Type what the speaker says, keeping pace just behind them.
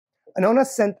Anona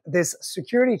sent this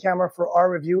security camera for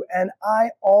our review, and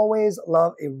I always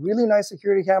love a really nice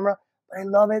security camera, but I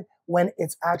love it when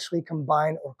it's actually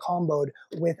combined or comboed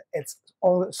with its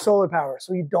own solar power.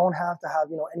 So you don't have to have,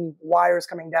 any wires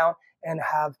coming down and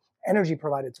have energy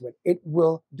provided to it. It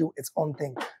will do its own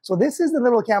thing. So this is the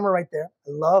little camera right there. I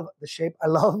love the shape. I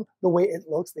love the way it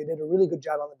looks. They did a really good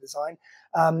job on the design.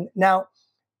 Now,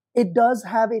 it does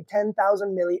have a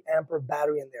 10,000 milliampere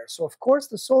battery in there. So of course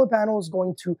the solar panel is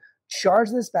going to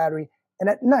charge this battery, and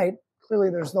at night, clearly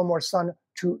there's no more sun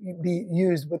to be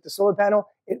used with the solar panel.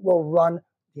 It will run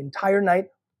the entire night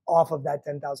off of that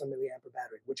 10,000 milliampere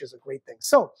battery, which is a great thing.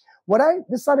 So what I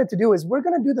decided to do is we're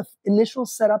going to do the initial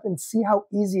setup and see how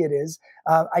easy it is.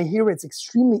 I hear it's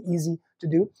extremely easy to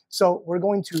do. So we're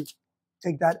going to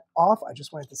take that off. I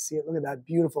just wanted to see it. Look at that,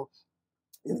 beautiful.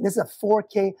 This is a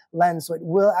 4K lens, so it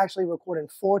will actually record in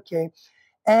 4K.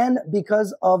 And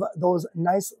because of those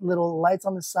nice little lights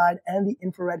on the side and the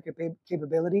infrared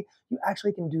capability, you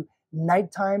actually can do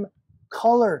nighttime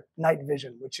color night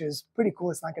vision, which is pretty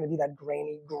cool. It's not going to be that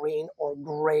grainy green or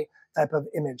gray type of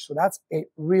image. So that's a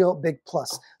real big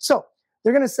plus. So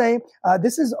they're going to say,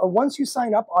 this is once you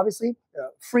sign up, obviously,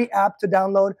 free app to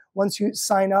download. Once you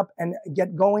sign up and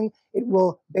get going, it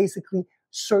will basically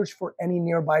search for any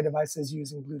nearby devices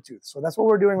using Bluetooth. So that's what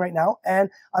we're doing right now. And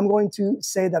I'm going to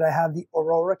say that I have the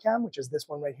Aurora cam, which is this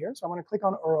one right here. So I'm going to click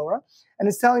on Aurora, and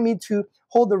it's telling me to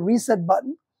hold the reset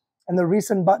button. And the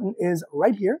reset button is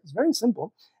right here. It's very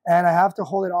simple. And I have to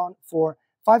hold it on for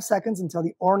 5 seconds until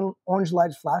the orange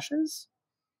light flashes.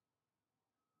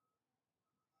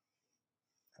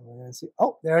 And we're going to see,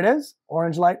 oh, there it is.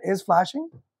 Orange light is flashing.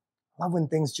 I love when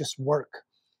things just work.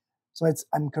 So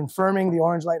I'm confirming the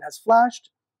orange light has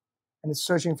flashed, and it's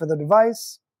searching for the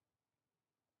device.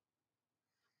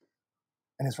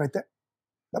 And it's right there.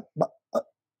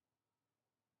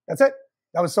 That's it.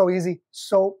 That was so easy,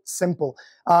 so simple.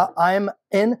 I'm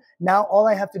in. Now all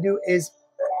I have to do is,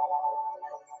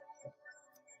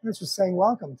 it's just saying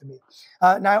welcome to me.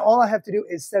 Now all I have to do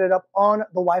is set it up on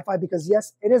the Wi-Fi, because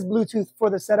yes, it is Bluetooth for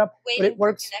the setup, but it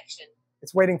works. Connection.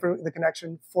 It's waiting for the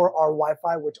connection for our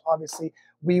Wi-Fi, which obviously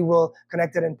we will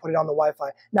connect it and put it on the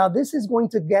Wi-Fi. Now this is going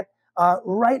to get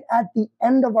right at the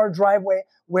end of our driveway,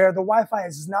 where the Wi-Fi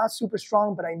is not super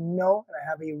strong, but I know, and I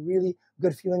have a really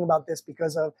good feeling about this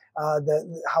because of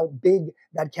how big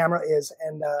that camera is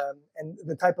and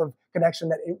the type of connection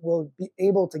that it will be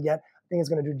able to get. I think it's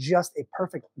going to do just a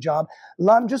perfect job.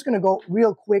 I'm just going to go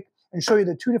real quick and show you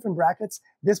the two different brackets.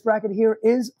 This bracket here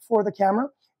is for the camera,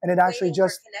 and it actually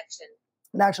just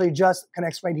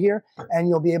connects right here, and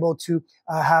you'll be able to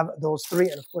have those three.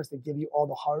 And of course, they give you all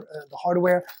the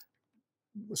hardware,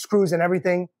 screws and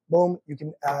everything. Boom, you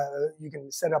can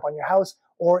set it up on your house,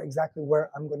 or exactly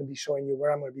where I'm going to be showing you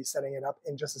where I'm going to be setting it up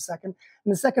in just a second.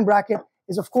 And the second bracket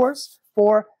is, of course,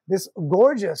 for this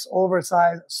gorgeous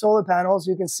oversized solar panels.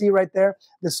 You can see right there,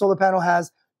 the solar panel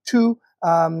has two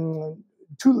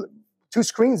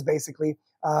screens basically.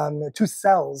 Two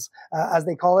cells, as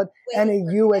they call it, and a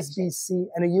USB-C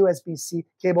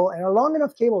cable, and a long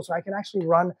enough cable so I can actually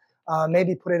run,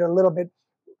 maybe put it a little bit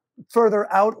further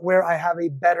out where I have a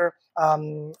better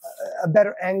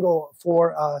angle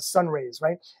for sun rays,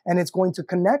 right? And it's going to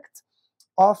connect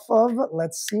off of,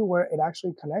 let's see where it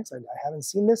actually connects. I haven't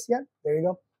seen this yet. There you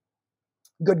go.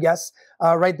 Good guess.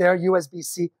 Right there,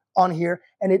 USB-C on here,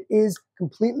 and it is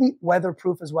completely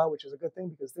weatherproof as well, which is a good thing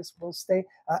because this will stay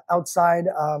outside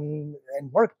and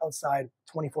work outside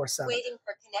 24/7. Waiting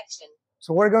for connection.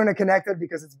 So we're going to connect it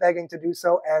because it's begging to do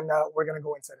so, and we're going to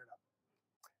go and set it up.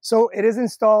 So it is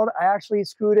installed. I actually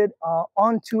screwed it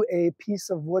onto a piece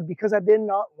of wood because I did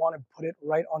not want to put it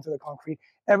right onto the concrete.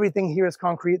 Everything here is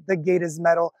concrete. The gate is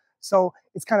metal. So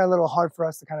it's kind of a little hard for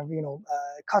us to kind of,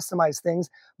 customize things.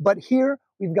 But here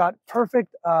we've got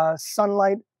perfect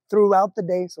sunlight throughout the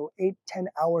day, so 8-10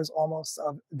 hours almost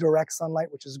of direct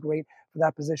sunlight, which is great for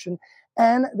that position.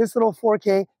 And this little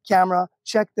 4K camera,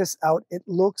 check this out. It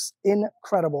looks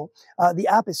incredible. The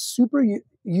app is super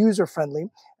user-friendly,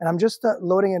 and I'm just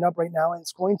loading it up right now, and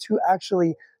it's going to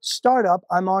actually start up.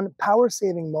 I'm on power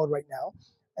saving mode right now,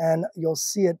 and you'll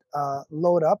see it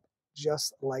load up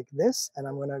just like this, and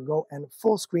I'm going to go and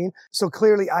full screen. So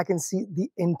clearly I can see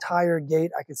the entire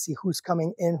gate. I can see who's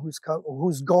coming in, who's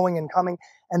going and coming.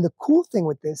 And the cool thing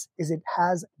with this is it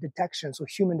has detection, so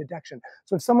human detection.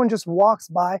 So if someone just walks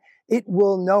by, it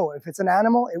will know. If it's an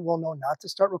animal, it will know not to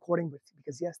start recording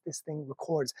because yes, this thing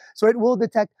records. So it will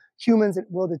detect humans, it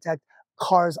will detect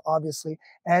cars, obviously.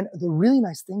 And the really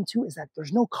nice thing too is that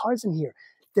there's no cars in here.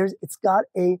 It's got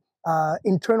a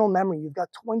internal memory. You've got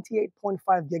 28.5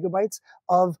 gigabytes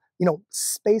of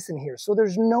space in here. So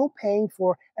there's no paying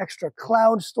for extra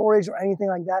cloud storage or anything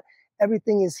like that.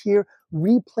 Everything is here,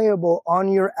 replayable on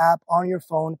your app, on your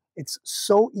phone. It's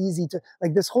so easy to,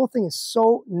 like, this whole thing is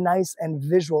so nice and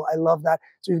visual. I love that.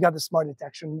 So you've got the smart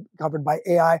detection covered by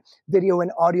AI, video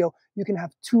and audio. You can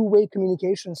have two-way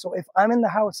communication. So if I'm in the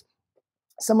house,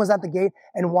 someone's at the gate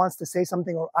and wants to say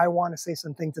something, or I want to say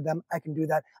something to them, I can do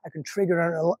that. I can trigger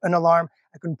an alarm.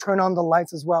 I can turn on the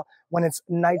lights as well. When it's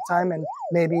nighttime and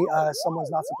maybe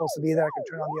someone's not supposed to be there, I can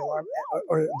turn on the alarm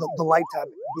or the light tab,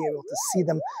 be able to see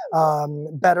them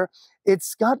better.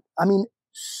 It's got, I mean,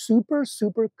 super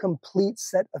complete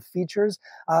set of features.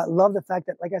 Love the fact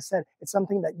that, like I said, it's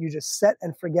something that you just set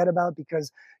and forget about,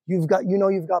 because you've got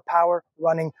power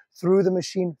running through the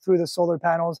machine, through the solar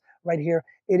panels right here.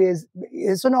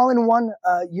 It's an all-in-one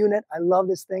unit. I love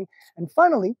this thing. And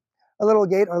finally, a little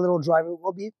gate or a little driver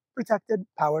will be protected,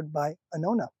 powered by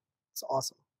Anona. It's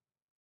awesome.